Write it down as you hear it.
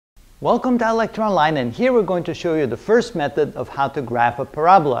Welcome to Lecture Online, and here we're going to show you the first method of how to graph a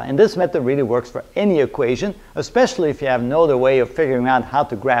parabola. And this method really works for any equation, especially if you have no other way of figuring out how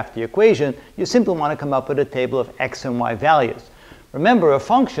to graph the equation. You simply want to come up with a table of x and y values. Remember, a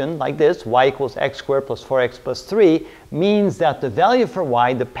function like this, y equals x squared plus 4x plus 3, means that the value for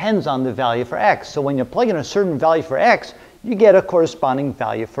y depends on the value for x. So when you plug in a certain value for x, you get a corresponding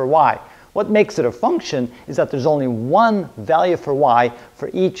value for y. What makes it a function is that there's only one value for y for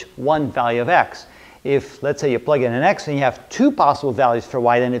each one value of x. If, let's say, you plug in an x and you have two possible values for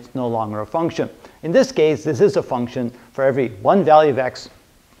y, then it's no longer a function. In this case, this is a function. For every one value of x,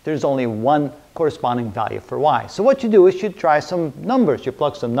 there's only one corresponding value for y. So what you do is you try some numbers. You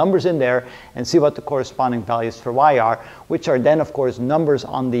plug some numbers in there and see what the corresponding values for y are, which are then, of course, numbers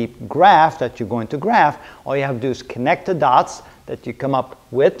on the graph that you're going to graph. All you have to do is connect the dots that you come up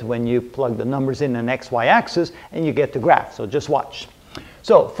with when you plug the numbers in an x-y axis, and you get the graph. So just watch.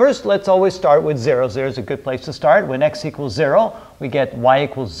 So first, let's always start with 0. 0 is a good place to start. When x equals 0, we get y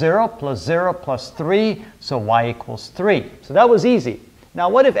equals 0 plus 3, so y equals 3. So that was easy. Now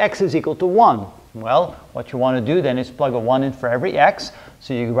what if x is equal to 1? Well, what you want to do then is plug a 1 in for every x.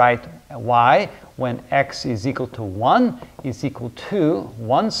 So you write y when x is equal to 1 is equal to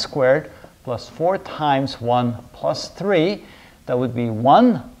 1 squared plus 4 times 1 plus 3. That would be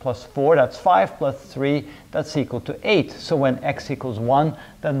 1 plus 4, that's 5, plus 3, that's equal to 8. So when x equals 1,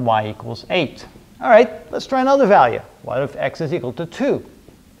 then y equals 8. All right, let's try another value. What if x is equal to 2?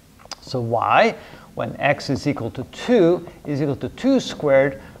 So y, when x is equal to 2, is equal to 2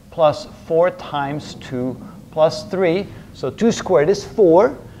 squared plus 4 times 2 plus 3. So 2 squared is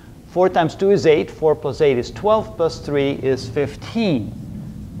 4. 4 times 2 is 8. 4 plus 8 is 12, plus 3 is 15.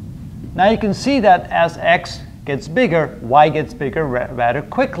 Now you can see that as x gets bigger, y gets bigger rather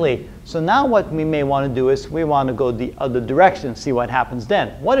quickly. So now what we may want to do is we want to go the other direction, see what happens then.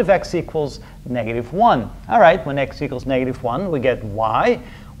 What if x equals -1? All right, when x equals -1, we get y.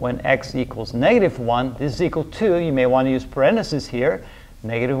 When x equals -1, this is equal to, you may want to use parentheses here,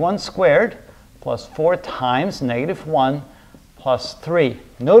 -1 squared plus 4 times -1 plus 3.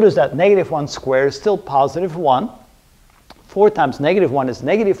 Notice that -1 squared is still positive 1. 4 times -1 is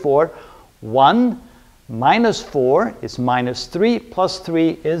 -4. 1 minus 4 is minus 3, plus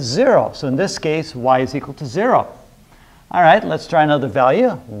 3 is 0. So in this case, y is equal to 0. All right, let's try another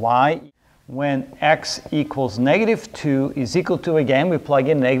value. Y, when x equals -2 is equal to, again, we plug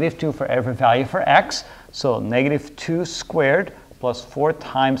in -2 for every value for x. So -2 squared plus 4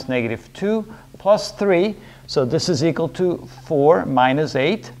 times -2 plus 3. So this is equal to 4 minus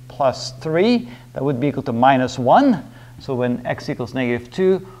 8 plus 3. That would be equal to -1. So when x equals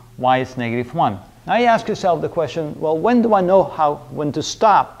 -2, y is -1. Now you ask yourself the question, well, when do I know when to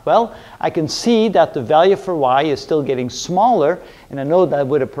stop? Well, I can see that the value for y is still getting smaller, and I know that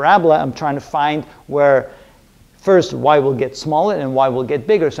with a parabola, I'm trying to find where first y will get smaller and y will get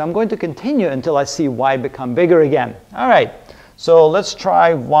bigger. So I'm going to continue until I see y become bigger again. All right, so let's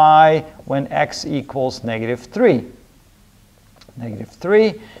try y when x equals -3.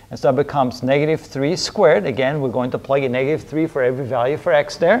 -3, and so that becomes -3 squared. Again, we're going to plug in -3 for every value for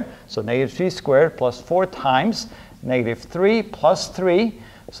x there. So -3 squared plus 4 times -3 plus 3.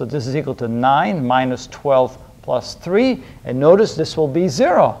 So this is equal to 9 minus 12 plus 3. And notice this will be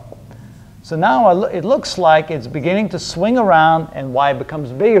 0. So now it looks like it's beginning to swing around and y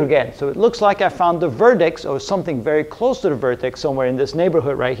becomes bigger again. So it looks like I found the vertex or something very close to the vertex somewhere in this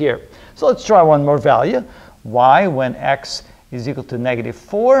neighborhood right here. So let's try one more value. Y when x is equal to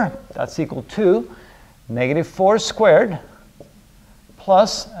 -4, that's equal to -4 squared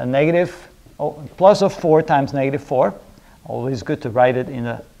plus plus of 4 times -4. Always good to write it in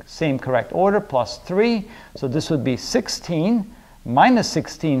the same correct order, plus 3. So this would be 16 minus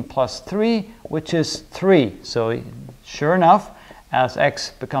 16 plus 3, which is 3. So sure enough, as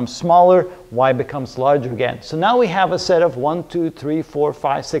x becomes smaller, y becomes larger again. So now we have a set of 1, 2, 3, 4,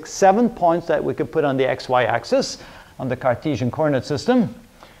 5, 6, 7 points that we could put on the xy axis on the Cartesian coordinate system.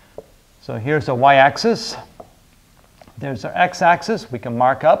 So here's the y-axis. There's our x-axis. We can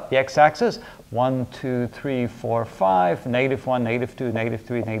mark up the x-axis. 1, 2, 3, 4, 5, -1, -2,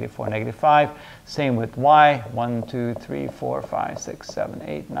 -3, -4, -5. Same with y. 1, 2, 3, 4, 5, 6, 7,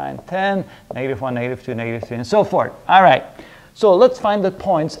 8, 9, 10, -1, -2, -3, and so forth. All right. So let's find the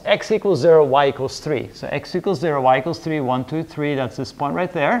points x equals 0, y equals 3. So x equals 0, y equals 3, 1, 2, 3. That's this point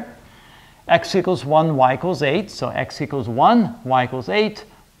right there. X equals 1, y equals 8. So x equals 1, y equals 8.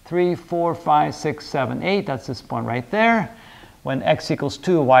 3, 4, 5, 6, 7, 8. That's this point right there. When x equals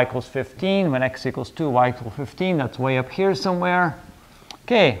 2, y equals 15. When x equals 2, y equals 15. That's way up here somewhere.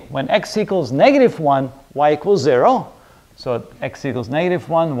 Okay, when x equals -1, y equals 0. So x equals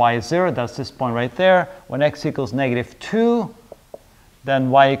 -1, y is 0, that's this point right there. When x equals -2,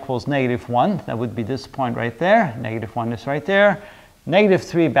 then y equals -1, that would be this point right there. -1 is right there.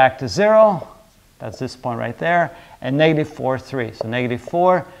 -3 back to 0, that's this point right there. And -4, 3. So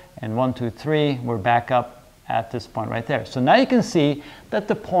 -4 and 1, 2, 3, we're back up at this point right there. So now you can see that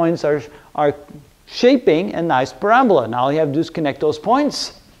the points are shaping a nice parabola. Now all you have to do is connect those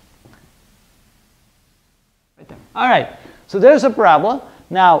points. Right there. All right, so there's a parabola.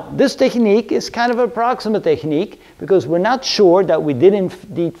 Now, this technique is kind of an approximate technique because we're not sure that we did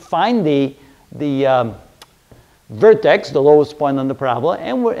indeed find the vertex, the lowest point on the parabola.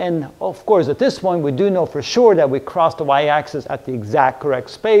 And of course, at this point, we do know for sure that we crossed the y-axis at the exact correct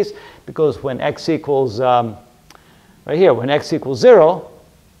space because when x equals, right here, when x equals 0,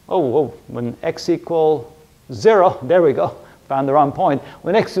 when x equals 0, there we go. Found the wrong point.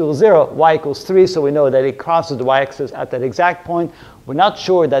 When x equals 0, y equals 3, so we know that it crosses the y-axis at that exact point. We're not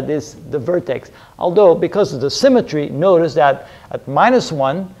sure that this is the vertex. Although, because of the symmetry, notice that at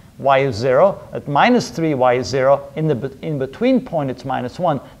 -1, y is 0. At -3, y is 0. In the in-between point, it's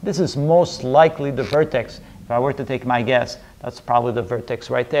 -1. This is most likely the vertex. If I were to take my guess, that's probably the vertex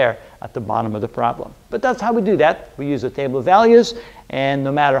right there at the bottom of the problem. But that's how we do that. We use a table of values, and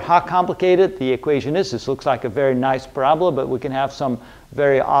no matter how complicated the equation is, this looks like a very nice parabola, but we can have some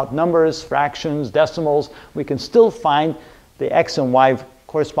very odd numbers, fractions, decimals. We can still find the x and y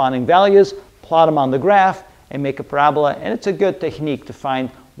corresponding values, plot them on the graph, and make a parabola. And it's a good technique to find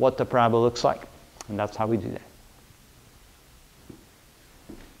what the parabola looks like. And that's how we do that.